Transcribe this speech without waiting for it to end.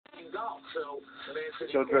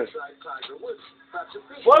Joe Drake.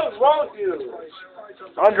 What is wrong with you?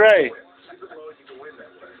 Andre.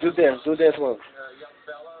 Do dance one.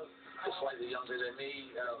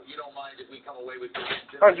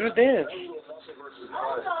 Andre, do dance.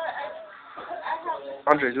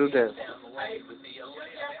 Andre, do dance.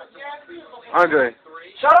 Andre.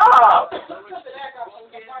 Shut up!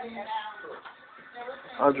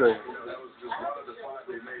 Andre.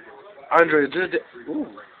 Andre, do dance. Ooh.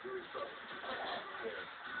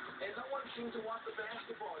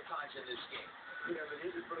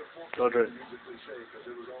 Andre.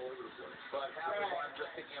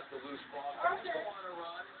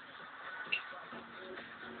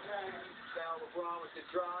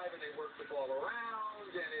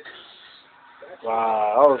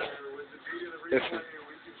 Wow, that was.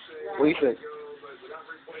 What do you think?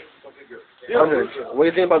 Andre, what do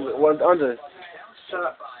you think about what Andre? Shut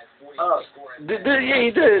up. Yeah,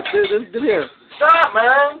 he did. Did he? Stop,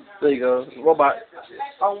 man! There you go. Robot.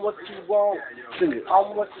 I'm what you want. Sing it.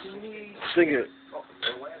 I'm what you need. Sing it.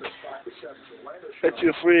 Set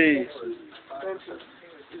you free.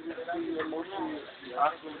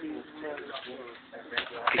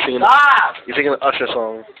 You're singing an Usher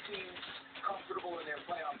song.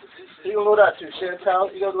 You gonna go that too,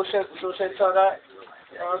 Chantel? You gonna go Chantel that?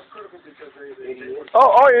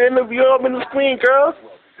 Oh, you're in the screen, girl.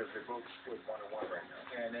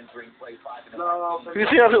 No, You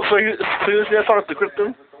see that? So you see that song, The Krypton?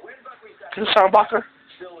 Is it Soundbacher?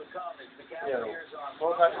 yeah.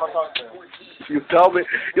 What time am I talking to? You tell me.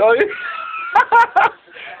 Yo,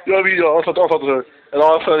 I'll talk to her. And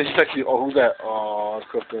all of a sudden she texts you, oh, who's that? Oh, it's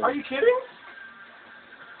Krypton. Are you kidding?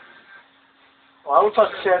 Well, I will talk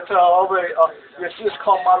to Chantel already. Yeah, she just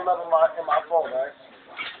called my number in my phone, right?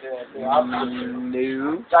 Yeah, I'm stupid.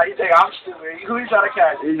 No. Now you think I'm stupid? Who you trying to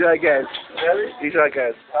catch? He's like, guys. Really? He's like,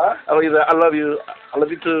 guys. Huh? I love you. I love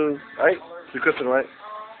you too. Right? The Krypton, right?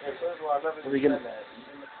 Yeah, first of all, I never We can- said that.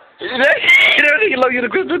 You never think he love you, the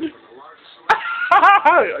Krypton?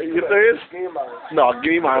 You serious? Give me mine. No,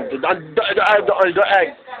 give me mine. Don't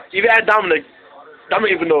act. Even ask Dominic.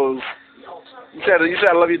 Dominic even knows. You said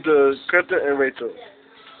I love you to Krypton and Rachel.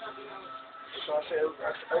 So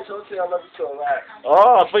I told you I love you so much.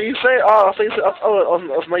 Oh, so you say,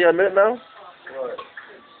 it's my minute now? What?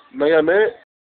 My minute?